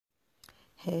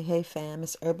Hey, fam,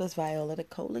 it's Herbalist Viola, the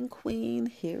colon queen,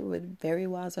 here with Very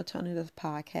Wise Alternative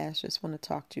Podcast. Just want to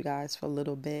talk to you guys for a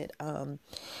little bit.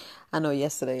 I know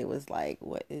yesterday it was like,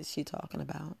 what is she talking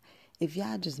about? If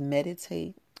y'all just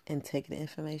meditate and take the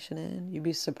information in, you'd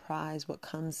be surprised what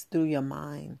comes through your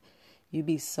mind. You'd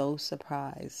be so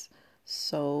surprised.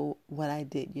 So what I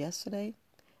did yesterday,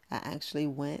 I actually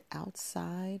went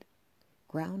outside,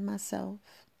 ground myself,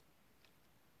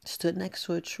 stood next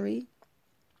to a tree,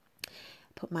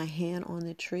 put my hand on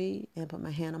the tree and put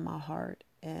my hand on my heart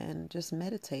and just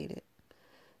meditated.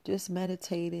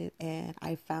 And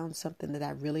I found something that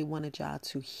I really wanted y'all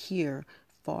to hear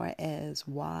far as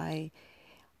why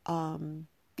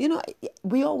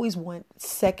we always want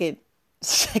second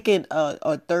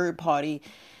or third party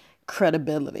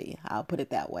credibility. I'll put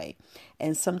it that way.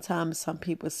 And sometimes some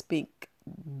people speak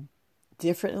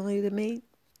differently than me.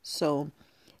 So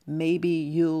maybe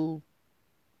you'll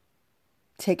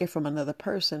take it from another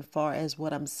person far as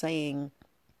what I'm saying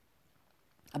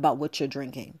about what you're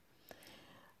drinking.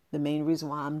 The main reason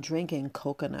why I'm drinking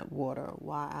coconut water,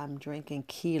 why I'm drinking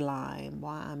key lime,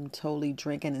 why I'm totally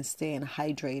drinking and staying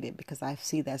hydrated, because I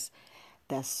see that's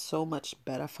so much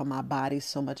better for my body,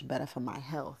 so much better for my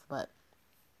health. But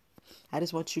I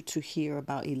just want you to hear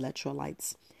about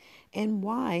electrolytes and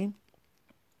why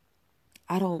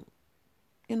I don't,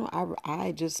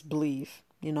 I just believe.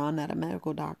 I'm not a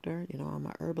medical doctor. I'm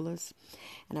a herbalist,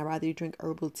 and I rather you drink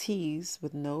herbal teas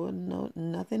with no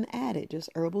nothing added, just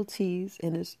herbal teas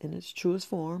in its truest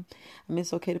form. I mean,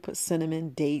 it's okay to put cinnamon,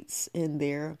 dates in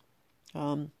there.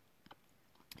 You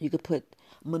could put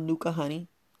manuka honey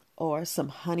or some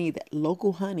honey, that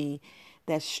local honey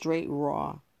that's straight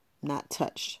raw, not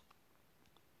touched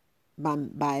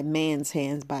by man's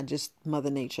hands, by just Mother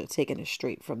Nature, taking it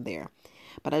straight from there.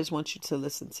 But I just want you to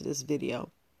listen to this video.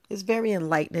 It's very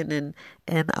enlightening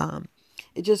and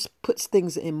it just puts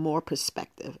things in more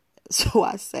perspective. So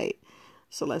let's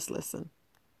listen.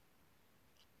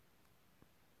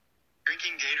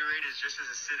 Drinking Gatorade is just as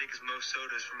acidic as most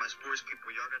sodas for my sports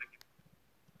people. Y'all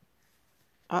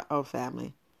gotta... Uh-oh,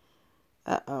 family.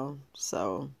 Uh-oh.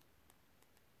 So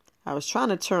I was trying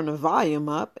to turn the volume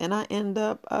up and I end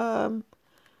up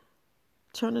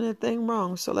turning the thing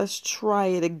wrong. So let's try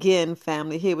it again,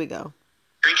 family. Here we go.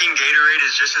 Drinking Gatorade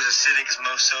is just as acidic as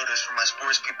most sodas for my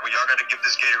sports people. Y'all gotta give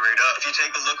this Gatorade up. If you take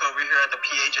a look over here at the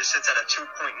pH, it sits at a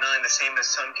 2.9, the same as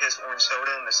Sunkist orange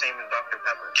soda and the same as Dr.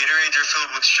 Pepper. Gatorades are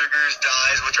filled with sugars,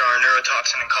 dyes, which are a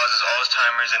neurotoxin and causes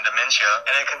Alzheimer's and dementia,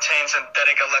 and it contains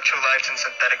synthetic electrolytes and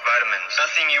synthetic vitamins.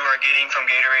 Nothing you are getting from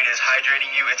Gatorade is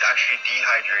hydrating you, it's actually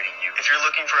dehydrating you. If you're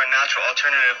looking for a natural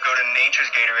alternative, go to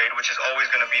Nature's Gatorade, which is always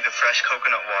going to be the fresh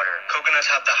coconut water. Coconuts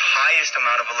have the highest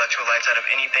amount of electrolytes out of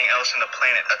anything else in the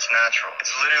planet that's natural.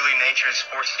 It's literally nature's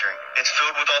sports drink. It's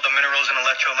filled with all the minerals and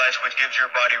electrolytes, which gives your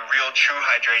body real true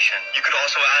hydration. You could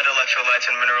also add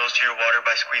electrolytes and minerals to your water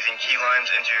by squeezing key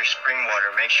limes into your spring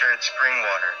water. Make sure it's spring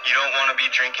water. You don't want to be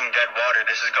drinking dead water.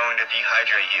 This is going to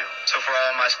dehydrate you. So for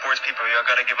all my sports people, y'all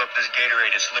gotta give up this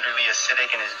Gatorade. It's literally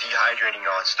acidic and it's dehydrating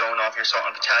y'all. It's throwing off your salt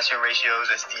and potassium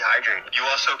ratios. It's dehydrating. You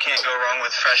also can't go wrong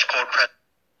with fresh cold press.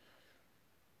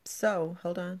 So,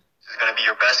 hold on. Is going to be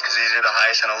your best because these are the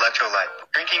highest in electrolyte.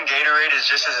 Drinking Gatorade is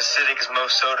just as acidic as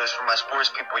most sodas for my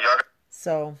sports people.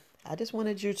 So I just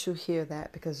wanted you to hear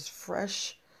that because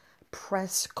fresh,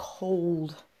 pressed,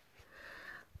 cold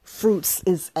fruits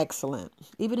is excellent.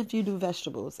 Even if you do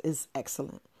vegetables, is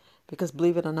excellent. Because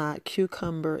believe it or not,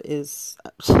 cucumber is,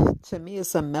 to me,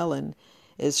 it's a melon.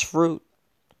 It's fruit.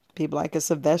 People like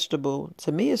it's a vegetable.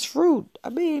 To me, it's fruit. I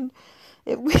mean,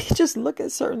 if we just look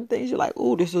at certain things, you're like,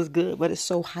 oh, this was good, but it's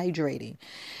so hydrating.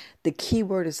 The key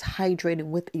word is hydrating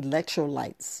with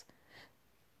electrolytes.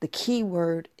 The key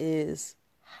word is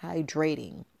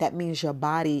hydrating. That means your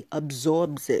body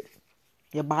absorbs it.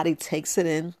 Your body takes it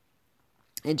in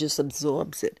and just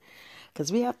absorbs it.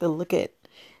 Because we have to look at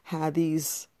how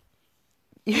these,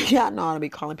 y'all know how to be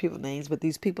calling people names, but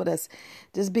these people that's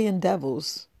just being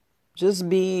devils. Just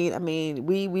being,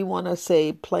 we want to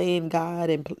say playing God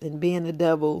and being the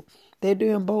devil. They're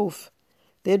doing both.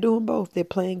 They're doing both. They're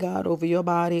playing God over your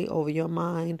body, over your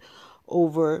mind,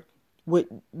 over what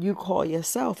you call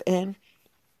yourself. And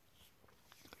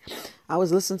I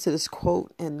was listening to this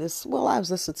quote and I was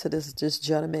listening to this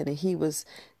gentleman, and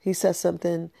he said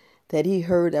something that he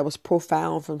heard that was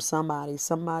profound from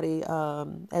somebody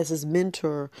as his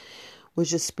mentor was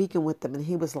just speaking with them. And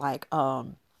he was like,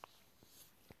 when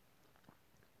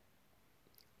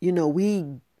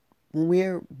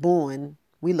we're born,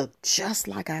 we look just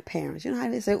like our parents. You know how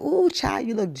they say, "Ooh, child,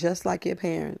 you look just like your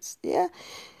parents." Yeah.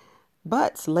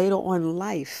 But later on in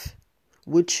life,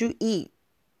 what you eat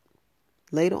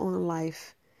later on in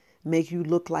life make you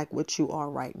look like what you are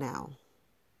right now.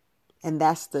 And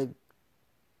that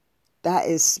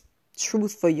is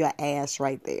truth for your ass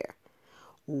right there.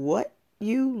 What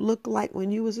you look like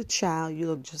when you was a child, you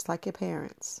look just like your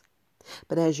parents.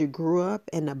 But as you grew up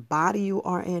and the body you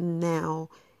are in now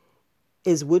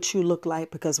is what you look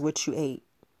like because what you ate.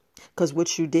 Because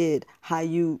what you did, how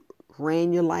you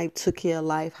ran your life, took care of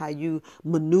life, how you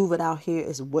maneuvered out here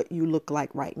is what you look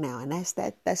like right now. And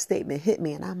that statement hit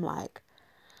me and I'm like,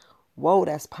 whoa,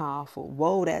 that's powerful.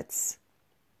 Whoa, that's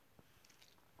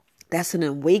an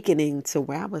awakening to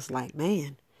where I was like,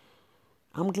 man,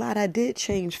 I'm glad I did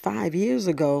change 5 years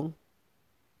ago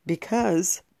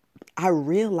because I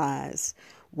realized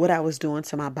what I was doing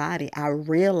to my body. I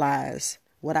realized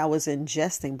what I was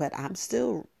ingesting, but I'm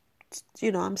still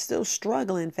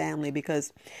struggling, family,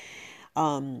 because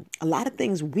a lot of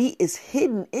things, wheat is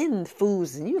hidden in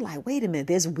foods. And you're like, wait a minute,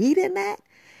 there's wheat in that?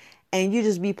 And you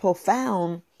just be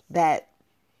profound that,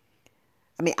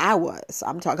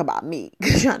 I'm talking about me,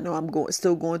 because y'all know I'm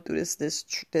still going through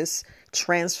this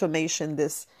transformation,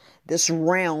 this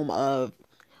realm of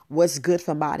what's good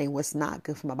for my body and what's not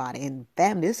good for my body. And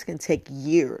family, this can take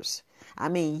years.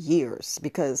 Years,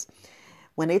 because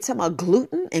when they talk about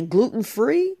gluten and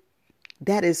gluten-free,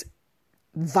 that is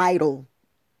vital.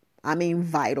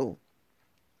 Vital.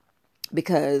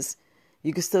 Because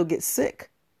you can still get sick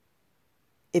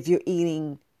if you're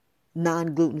eating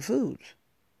non-gluten foods.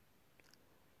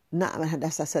 I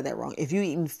said that wrong. If you're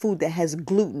eating food that has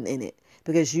gluten in it,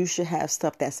 because you should have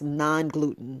stuff that's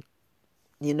non-gluten,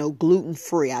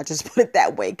 gluten-free. I just put it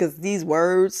that way because these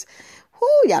words,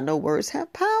 y'all know words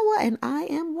have power, and I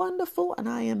am wonderful and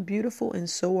I am beautiful and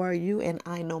so are you, and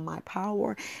I know my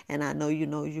power and I know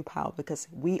you power because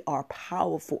we are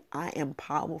powerful. I am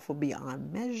powerful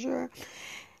beyond measure.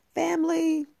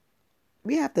 Family,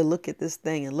 we have to look at this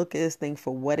thing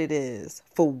for what it is,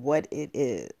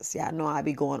 Yeah, I know I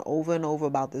be going over and over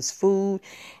about this food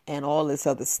and all this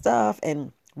other stuff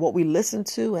and what we listen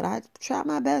to, and I try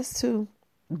my best to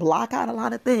block out a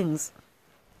lot of things.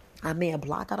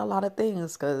 Block out a lot of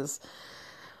things because,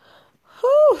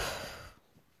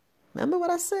 remember what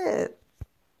I said?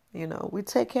 We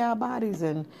take care of our bodies,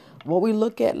 and what we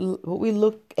look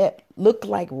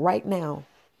like right now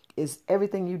is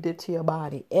everything you did to your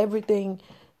body, everything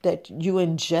that you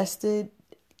ingested,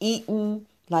 eaten,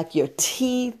 like your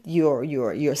teeth,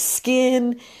 your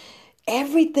skin,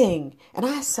 everything. And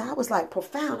I was like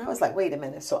profound. I was like, wait a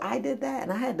minute. So I did that,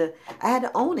 and I had to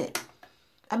own it.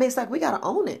 It's like we got to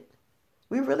own it.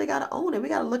 We really got to own it. We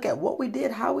got to look at what we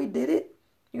did, how we did it,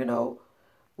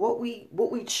 what we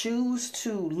choose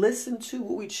to listen to,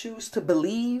 what we choose to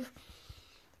believe.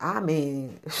 I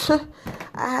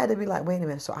had to be like, wait a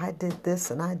minute. So I did this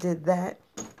and I did that,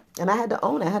 and I had to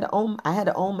own it. I had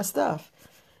to own my stuff.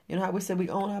 You know how we said we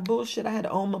own our bullshit? I had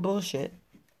to own my bullshit.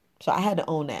 So I had to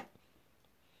own that.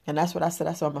 And that's what I said.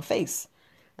 That's on my face.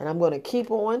 And I'm going to keep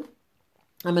on.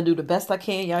 I'm going to do the best I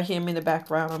can. Y'all hear me in the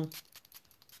background. I'm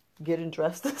getting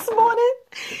dressed this morning.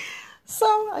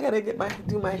 So I got to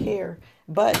do my hair.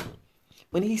 But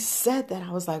when he said that,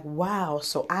 I was like, wow.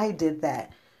 So I did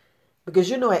that.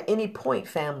 Because at any point,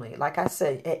 family, like I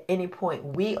said, at any point,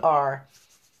 we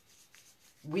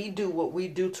do what we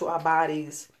do to our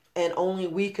bodies, and only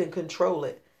we can control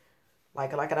it.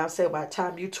 Like I said, by the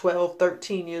time you're 12,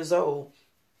 13 years old,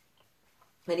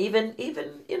 and even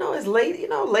as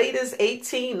late as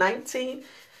 18, 19,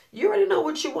 you already know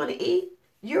what you want to eat.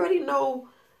 You already know,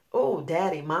 oh,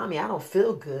 daddy, mommy, I don't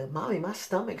feel good. Mommy, my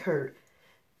stomach hurt.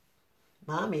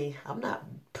 Mommy, I'm not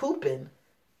pooping.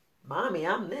 Mommy,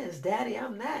 I'm this. Daddy,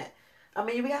 I'm that.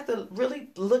 We have to really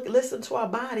listen to our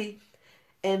body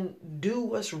and do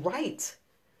what's right.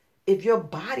 If your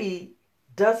body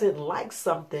doesn't like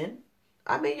something,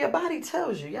 your body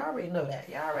tells you. Y'all already know that.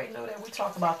 We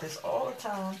talk about this all the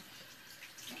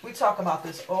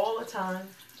time.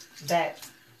 That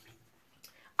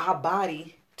our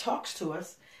body talks to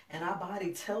us, and our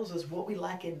body tells us what we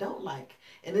like and don't like.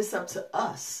 And it's up to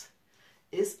us.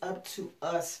 It's up to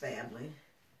us, family,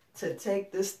 to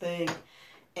take this thing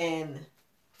and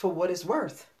for what it's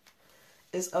worth.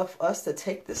 It's up for us to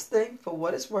take this thing for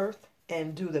what it's worth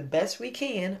and do the best we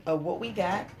can of what we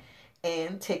got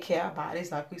and take care of our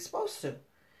bodies like we're supposed to.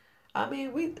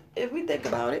 If we think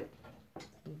about it,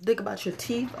 think about your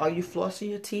teeth. Are you flossing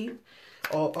your teeth?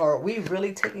 Or are we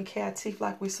really taking care of teeth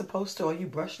like we're supposed to? Are you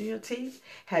brushing your teeth?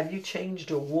 Have you changed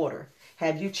your water?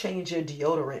 Have you changed your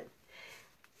deodorant?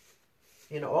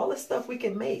 All the stuff we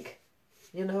can make,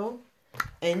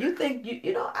 And you think,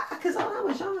 because when I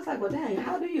was young, I was like, well, dang,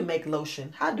 how do you make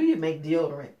lotion? How do you make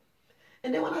deodorant?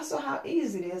 And then when I saw how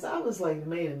easy it is, I was like,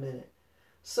 wait a minute.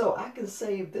 So I can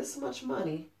save this much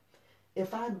money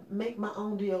if I make my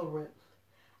own deodorant.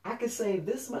 I can save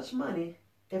this much money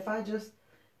if I just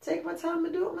take my time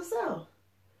to do it myself.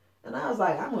 And I was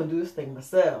like, I'm going to do this thing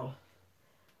myself.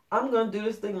 I'm going to do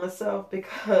this thing myself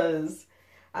because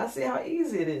I see how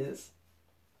easy it is.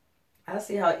 I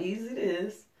see how easy it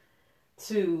is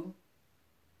to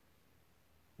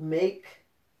make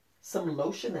some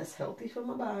lotion that's healthy for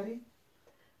my body.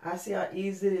 I see how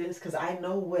easy it is because I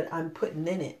know what I'm putting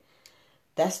in it.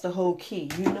 That's the whole key.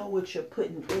 You know what you're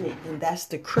putting in it, and that's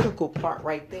the critical part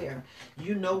right there.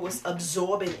 You know what's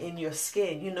absorbing in your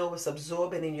skin. You know what's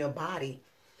absorbing in your body.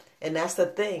 And that's the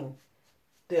thing,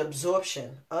 the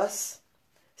absorption. Us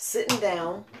sitting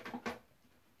down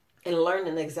and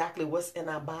learning exactly what's in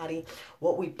our body,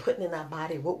 what we putting in our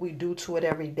body, what we do to it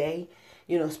every day,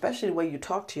 you know, especially the way you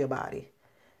talk to your body.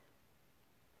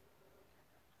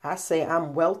 I say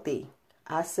I'm wealthy.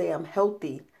 I say I'm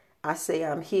healthy. I say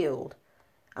I'm healed.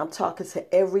 I'm talking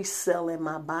to every cell in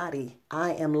my body.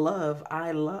 I am love.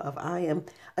 I love. I am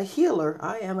a healer.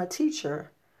 I am a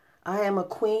teacher. I am a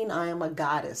queen. I am a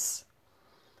goddess.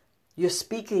 You're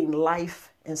speaking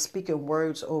life and speaking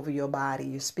words over your body.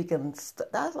 You're speaking.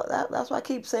 That's why I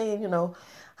keep saying, you know,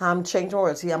 I'm changing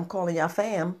words. See, I'm calling y'all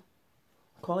fam.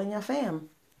 Calling y'all fam.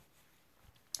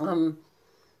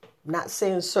 Not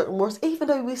saying certain words, even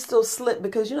though we still slip,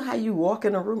 because you know how you walk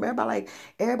in a room,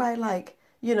 everybody like,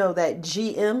 you know, that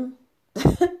GM.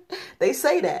 They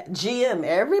say that GM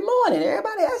every morning.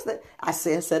 Everybody asks that. I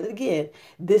said it again.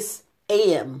 This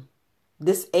AM.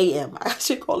 I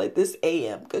should call it this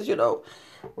AM because you know,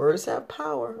 words have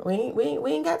power. We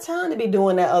ain't got time to be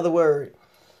doing that other word.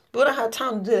 We don't have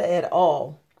time to do that at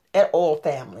all,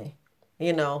 family.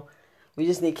 You know, we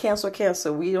just need cancel.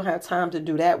 We don't have time to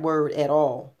do that word at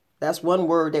all. That's one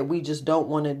word that we just don't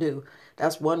want to do.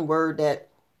 That's one word that,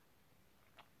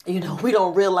 you know, we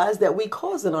don't realize that we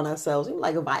cause it on ourselves. You're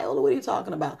like, Viola, what are you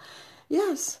talking about?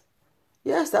 Yes,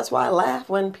 that's why I laugh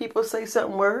when people say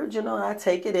certain words, you know, and I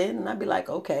take it in and I be like,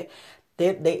 okay,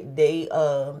 they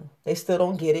still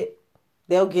don't get it.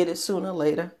 They'll get it sooner or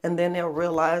later, and then they'll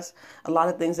realize a lot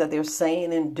of things that they're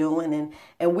saying and doing,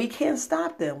 and we can't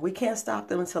stop them. We can't stop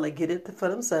them until they get it for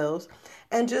themselves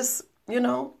and just, you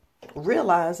know,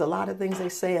 realize a lot of things they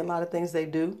say and a lot of things they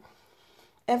do.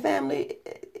 And family,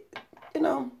 you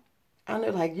know, I know,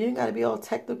 like, you ain't got to be all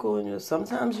technical, and you know,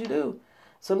 sometimes you do.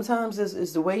 Sometimes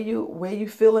it's the way you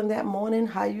feeling that morning,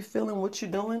 how you feeling, what you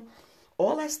doing.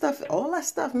 All that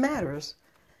stuff matters.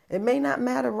 It may not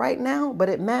matter right now, but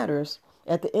it matters.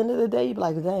 At the end of the day, you be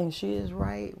like, dang, she is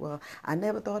right. Well, I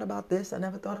never thought about this. I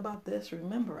never thought about this.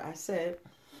 Remember, I said,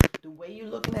 the way you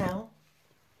look now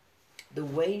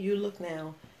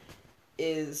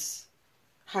is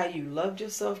how you loved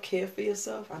yourself, care for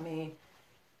yourself. I mean,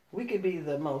 we could be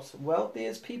the most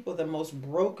wealthiest people, the most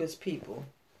brokest people.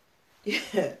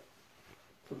 Yeah.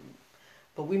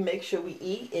 But we make sure we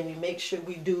eat and we make sure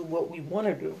we do what we want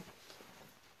to do.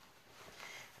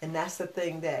 And that's the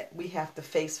thing that we have to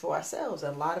face for ourselves.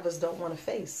 A lot of us don't want to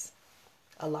face.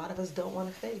 I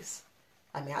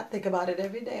mean, I think about it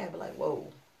every day. I be like, whoa,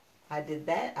 I did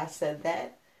that. I said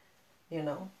that, you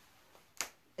know.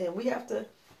 And we have to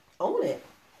own it.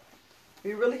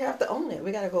 We really have to own it.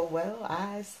 We got to go, well,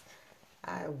 I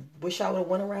wish I would have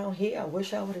went around here. I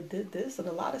wish I would have did this. And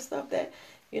a lot of stuff that,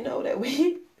 you know, that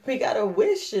we got to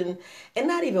wish and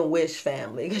not even wish,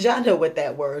 family. Because y'all know what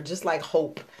that word, just like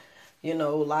hope. You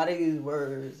know, a lot of these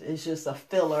words, it's just a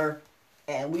filler.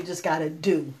 And we just got to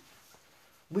do.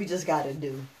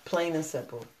 Plain and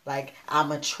simple. Like,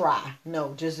 I'ma try.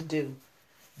 No, just do.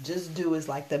 Just do is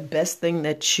like the best thing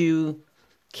that you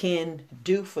can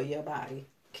do for your body.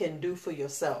 Can do for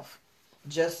yourself.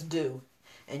 Just do.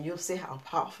 And you'll see how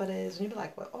powerful it is. And you'll be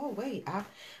like, well, oh wait,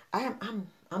 I'm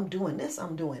doing this,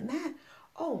 I'm doing that.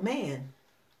 Oh man,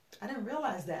 I didn't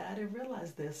realize that. I didn't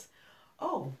realize this.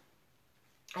 Oh.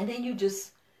 And then you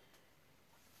just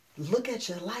look at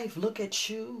your life, look at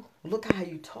you, look how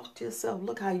you talk to yourself,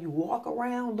 look how you walk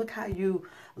around, look how you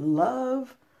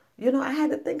love. You know, I had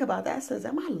to think about that. I says,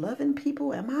 am I loving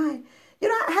people? Am I, you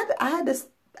know, I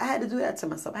had to do that to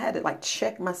myself. I had to like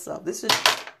check myself. This is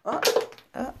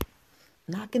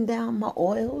knocking down my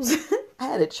oils. I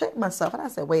had to check myself. And I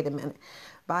said, wait a minute,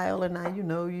 Viola, now you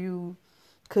know you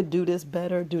could do this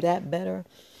better, do that better.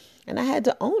 And I had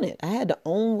to own it. I had to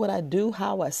own what I do,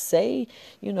 how I say,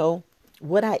 you know,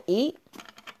 what I eat.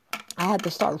 I had to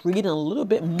start reading a little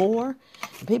bit more.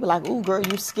 And people are like, ooh, girl,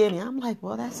 you skinny. I'm like,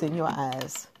 well, that's in your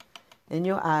eyes. In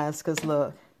your eyes, because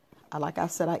look, like I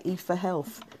said, I eat for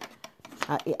health.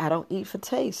 I don't eat for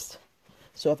taste.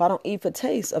 So if I don't eat for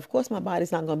taste, of course my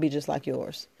body's not going to be just like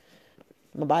yours.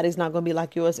 My body's not going to be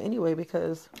like yours anyway,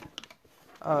 because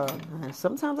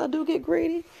sometimes I do get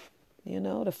greedy.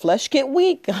 The flesh get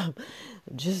weak.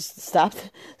 Just stop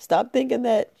thinking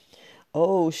that,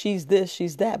 oh, she's this,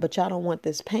 she's that, but y'all don't want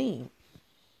this pain.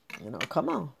 Come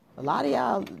on. A lot of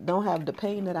y'all don't have the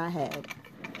pain that I had.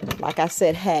 Like I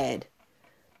said, had,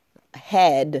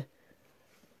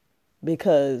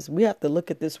 because we have to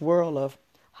look at this world of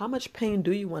how much pain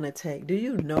do you want to take? Do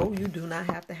you know you do not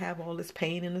have to have all this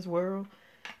pain in this world?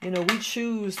 We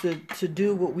choose to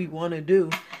do what we want to do,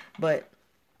 but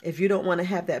if you don't want to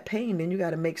have that pain, then you got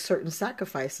to make certain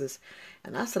sacrifices.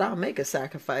 And I said, I'll make a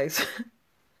sacrifice.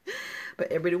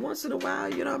 But every once in a while,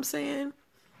 you know what I'm saying?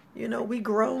 We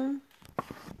grown.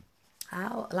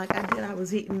 I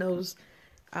was eating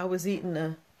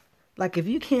like if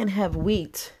you can't have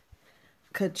wheat,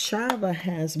 Ka'Chava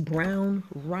has brown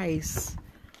rice,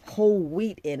 whole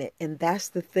wheat in it. And that's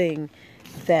the thing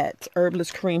that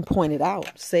Herbalist Kareem pointed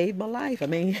out. Saved my life. I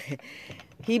mean,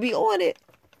 he be on it.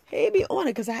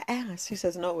 Because I asked. He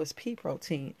says, no, it's pea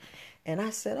protein. And I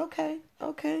said, okay.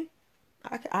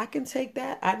 I can take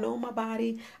that. I know my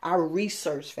body. I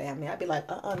research, family. I'd be like,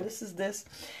 this is this.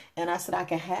 And I said, I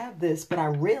can have this. But I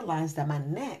realized that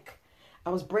I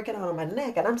was breaking out on my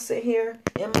neck. And I'm sitting here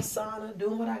in my sauna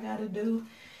doing what I got to do.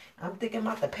 I'm thinking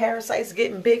about the parasites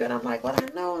getting bigger. And I'm like, well,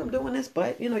 I know I'm doing this.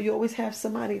 But, you always have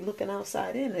somebody looking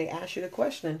outside in. They ask you the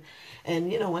question. And,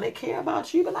 when they care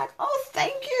about you, you be like, oh,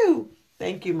 thank you.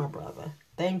 Thank you, my brother.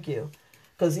 Thank you.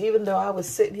 Because even though I was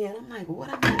sitting here and I'm like, what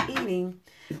am I eating?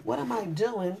 What am I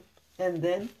doing? And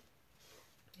then,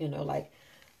 I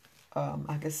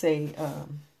could say,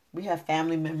 we have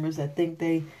family members that think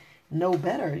they know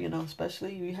better,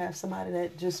 especially you have somebody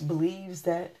that just believes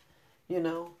that,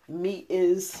 meat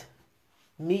is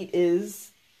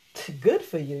good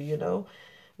for you,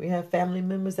 We have family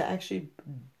members that actually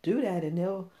do that, and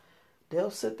they'll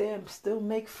sit there and still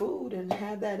make food and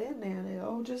have that in there. And they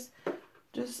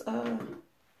just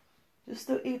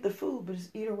still eat the food, but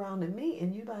just eat around the meat.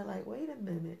 And you be like, wait a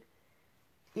minute,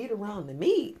 eat around the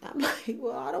meat? I'm like,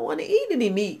 well, I don't want to eat any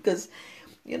meat because,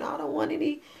 I don't want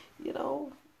any, I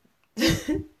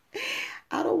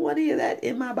don't want any of that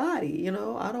in my body.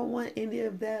 I don't want any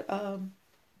of that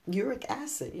uric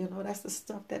acid. That's the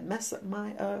stuff that mess up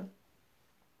my.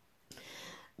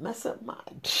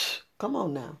 Come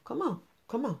on now. Come on.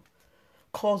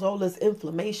 Cause all this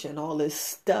inflammation, all this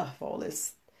stuff, all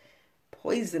this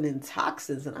poison and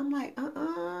toxins. And I'm like,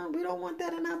 we don't want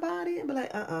that in our body. And be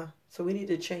like, So we need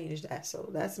to change that. So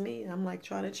that's me. I'm like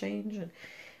trying to change, and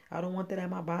I don't want that in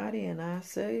my body. And I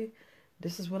say,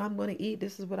 this is what I'm going to eat.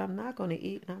 This is what I'm not going to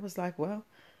eat. And I was like, well,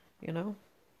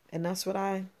 and that's what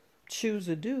I choose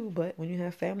to do. But when you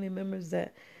have family members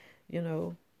that,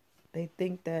 they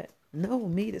think that, no,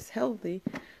 meat is healthy.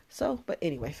 So, but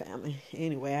anyway, family.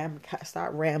 Anyway, I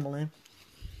start rambling.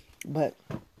 But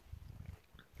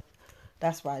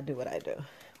that's why I do what I do.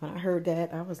 When I heard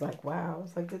that, I was like, wow. I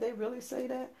was like, did they really say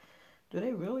that? Do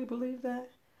they really believe that?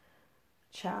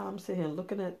 Child, I'm sitting here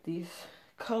looking at the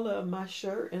color of my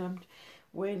shirt, and I'm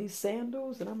wearing these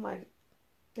sandals, and I'm like,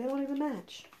 they don't even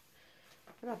match.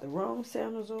 I got the wrong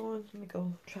sandals on. Let me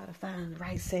go try to find the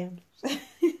right sandals.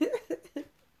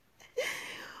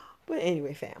 But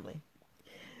anyway, family,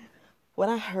 when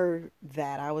I heard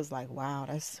that, I was like, wow,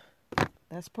 that's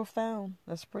profound.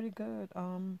 That's pretty good.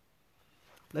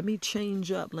 Let me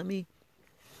change up. Let me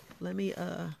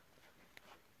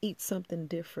eat something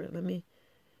different.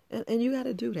 And you got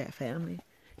to do that, family.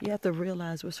 You have to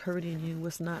realize what's hurting you,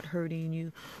 what's not hurting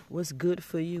you, what's good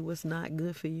for you, what's not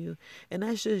good for you. And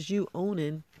that's just you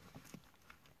owning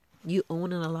a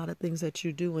lot of things that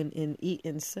you do and eat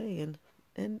and say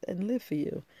and live for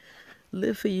you.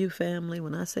 Live for you, family.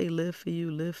 When I say live for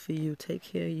you, take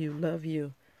care of you, love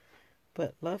you.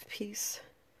 But love, peace,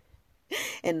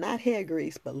 and not hair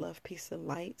grease, but love, peace, and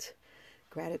light.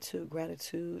 Gratitude.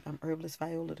 I'm Herbalist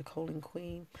Viola, the Colon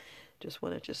Queen. Just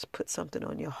want to put something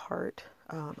on your heart.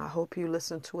 I hope you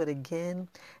listen to it again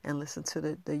and listen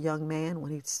to the young man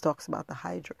when he talks about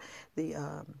hydrating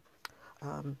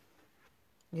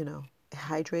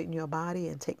your body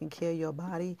and taking care of your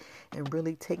body and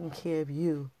really taking care of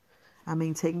you. I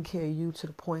mean, taking care of you to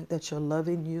the point that you're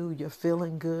loving you, you're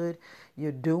feeling good,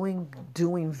 you're doing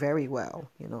very well.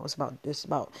 It's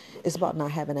about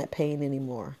not having that pain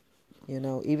anymore.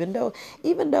 Even though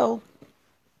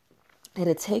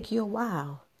it'll take you a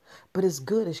while, but it's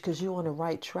good. It's because you're on the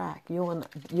right track. You're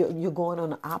going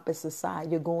on the opposite side.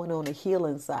 You're going on the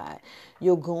healing side.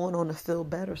 You're going on the feel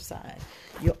better side.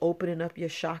 You're opening up your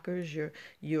chakras.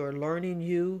 You're learning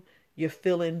you. you're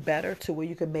feeling better to where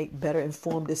you can make better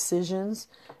informed decisions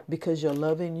because you're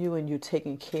loving you and you're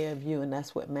taking care of you, and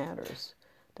that's what matters.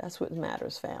 That's what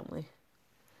matters, family.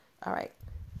 All right.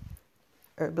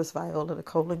 Herbalist Viola, the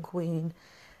colon queen.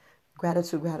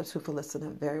 Gratitude for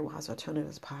listening. Very Wise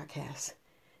Alternatives podcast.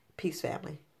 Peace,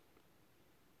 family.